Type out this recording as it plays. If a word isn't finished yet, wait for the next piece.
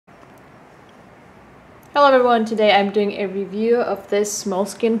Hello everyone, today I'm doing a review of this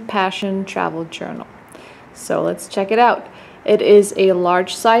Moleskine Passion Travel Journal. So let's check it out. It is a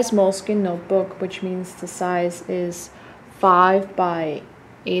large size Moleskine notebook, which means the size is 5 by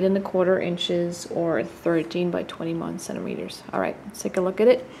 8 1/4 inches or 13 by 21 centimeters. Alright, let's take a look at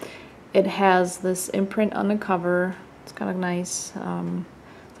it. It has this imprint on the cover. It's kind of nice.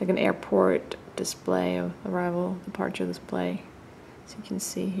 It's like an airport display of arrival, departure display. So you can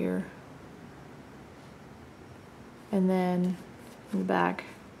see here. And then in the back,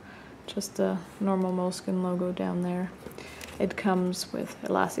 just the normal Moleskine logo down there. It comes with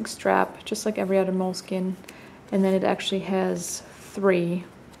elastic strap, just like every other Moleskine. And then it actually has 3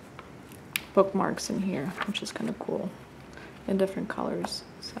 bookmarks in here, which is kind of cool, in different colors.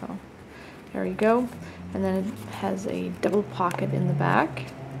 So there you go. And then it has a double pocket in the back,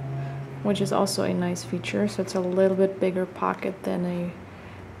 which is also a nice feature. So it's a little bit bigger pocket than a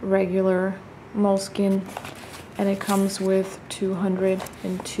regular Moleskine. And it comes with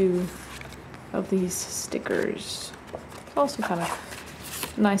 202 of these stickers. It's also kind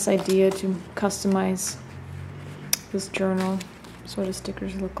of a nice idea to customize this journal. That's what the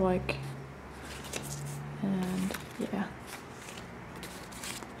stickers look like. And yeah.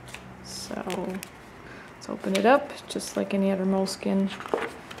 So let's open it up just like any other Moleskine.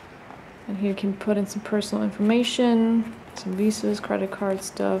 And here you can put in some personal information, some visas, credit card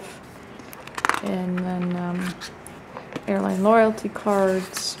stuff. And then airline loyalty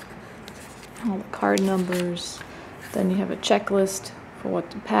cards, all the card numbers. Then you have a checklist for what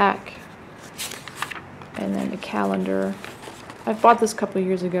to pack, and then a calendar. I bought this a couple of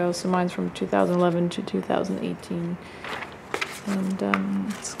years ago, so mine's from 2011 to 2018. And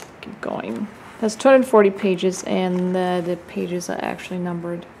let's keep going. It has 240 pages, and the pages are actually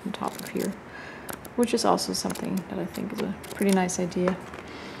numbered on top of here, which is also something that I think is a pretty nice idea.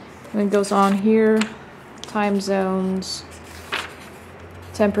 And it goes on here, time zones,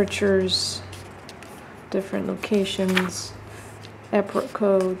 temperatures, different locations, airport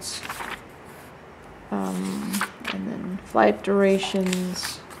codes, and then flight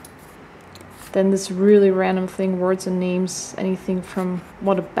durations. Then this really random thing, words and names, anything from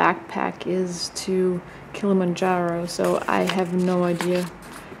what a backpack is to Kilimanjaro. So I have no idea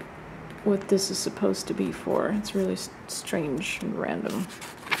what this is supposed to be for. It's really strange and random.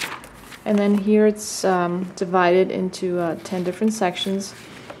 And then here it's divided into 10 different sections.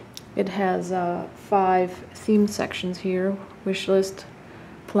 It has 5 themed sections here: wish list,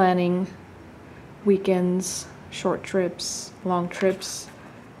 planning, weekends, short trips, long trips.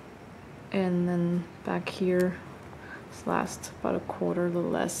 And then back here, this last about a quarter, a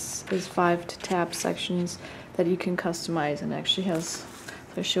little less, is 5 to tab sections that you can customize, and actually has,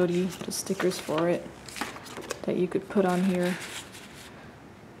 I showed you the stickers for it that you could put on here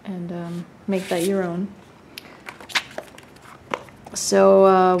and make that your own.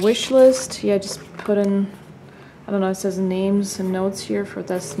 So wish list, yeah, just put in, I don't know, it says names and notes here for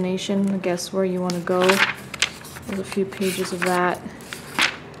destination, I guess where you want to go. There's a few pages of that.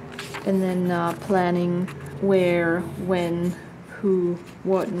 And then planning where, when, who,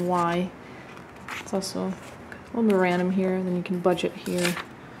 what, and why. It's also a little bit random here. Then you can budget here.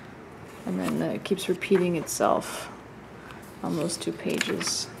 And then it keeps repeating itself on those 2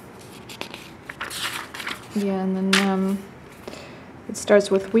 pages. Yeah, and then it starts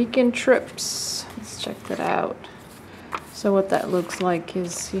with weekend trips. Let's check that out. So what that looks like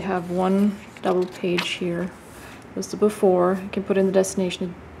is you have one double page here. There's the before. You can put in the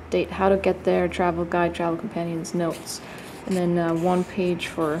destination, date, how to get there, travel guide, travel companions, notes. And then one page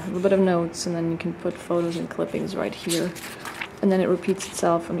for a little bit of notes, and then you can put photos and clippings right here. And then it repeats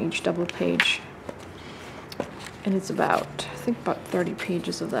itself on each double page. And it's about, I think about 30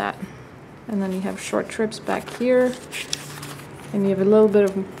 pages of that. And then you have short trips back here. And you have a little bit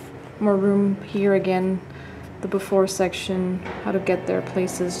of more room here again. The before section, how to get there,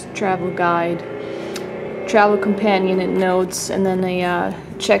 places, travel guide, travel companion and notes, and then a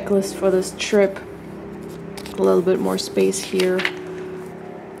checklist for this trip. A little bit more space here.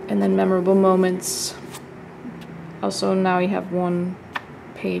 And then memorable moments. Also now you have one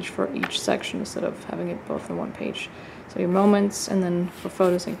page for each section instead of having it both in one page. So your moments, and then for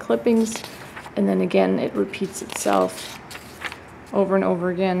photos and clippings. And then again it repeats itself over and over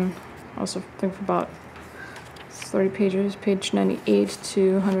again. Also I think for about 30 pages, page 98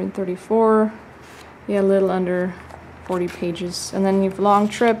 to 134. Yeah, a little under 40 pages. And then you have long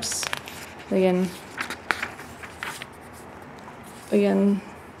trips. Again,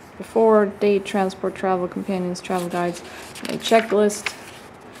 before, date, transport, travel companions, travel guides, and a checklist.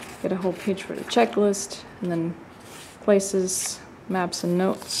 Get a whole page for the checklist, and then places, maps, and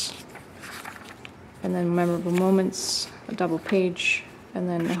notes. and then memorable moments, a double page, and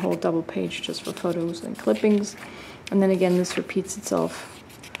then a whole double page just for photos and clippings. And then again, this repeats itself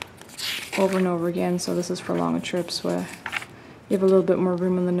over and over again, so this is for longer trips where you have a little bit more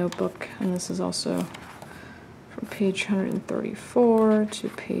room in the notebook. And this is also from page 134 to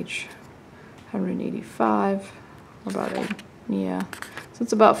page 185, about yeah, so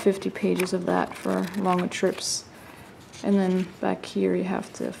it's about 50 pages of that for longer trips. And then back here you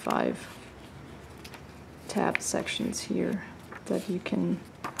have the 5 tab sections here that you can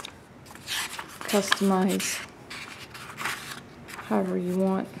customize however you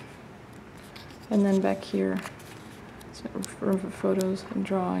want. And then back here, so room for photos and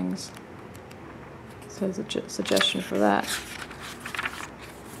drawings. So there's a suggestion for that.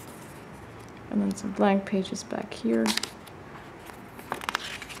 And then some blank pages back here.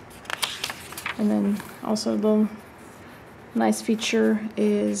 And then also a little nice feature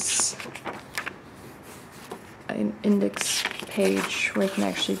is an index page where you can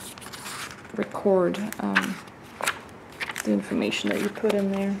actually record the information that you put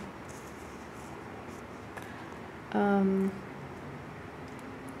in there.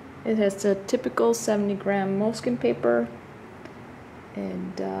 It has the typical 70-gram Moleskine paper,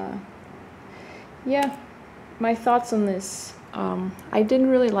 and yeah, my thoughts on this. I didn't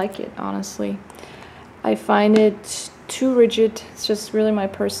really like it, honestly. I find it too rigid. It's just really my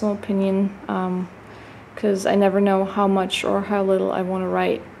personal opinion, because I never know how much or how little I want to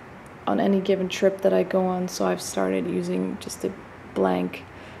write on any given trip that I go on, so I've started using just a blank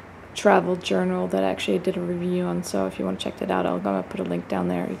travel journal that actually I did a review on. So if you want to check that out, I'm going to put a link down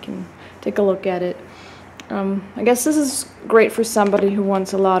there. You can take a look at it. I guess this is great for somebody who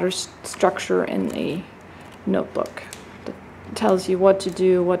wants a lot of structure in a notebook that tells you what to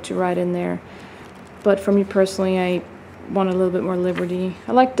do, what to write in there. But for me personally, I want a little bit more liberty.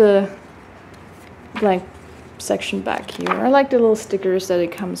 I like the blank section back here. I like the little stickers that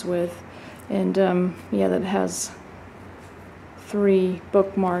it comes with, and yeah, that has 3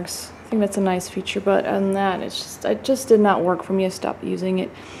 bookmarks. I think that's a nice feature, but other than that, it just did not work for me. I stopped using it.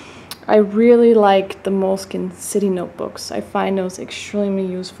 I really like the Moleskine city notebooks. I find those extremely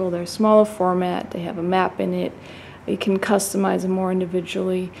useful. They're smaller format, they have a map in it, you can customize them more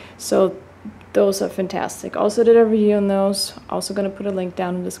individually, so those are fantastic. Also did a review on those. Also going to put a link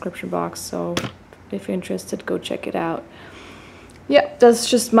down in the description box, so if you're interested, go check it out. Yeah, that's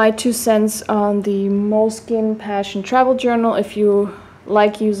just my 2 cents on the Moleskine Passion Travel Journal. If you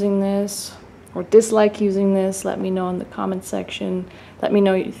like using this or dislike using this, let me know in the comment section. Let me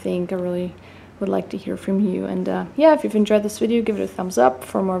know what you think. I really would like to hear from you. And yeah, if you've enjoyed this video, give it a thumbs up.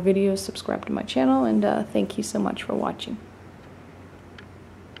 For more videos, subscribe to my channel, and thank you so much for watching.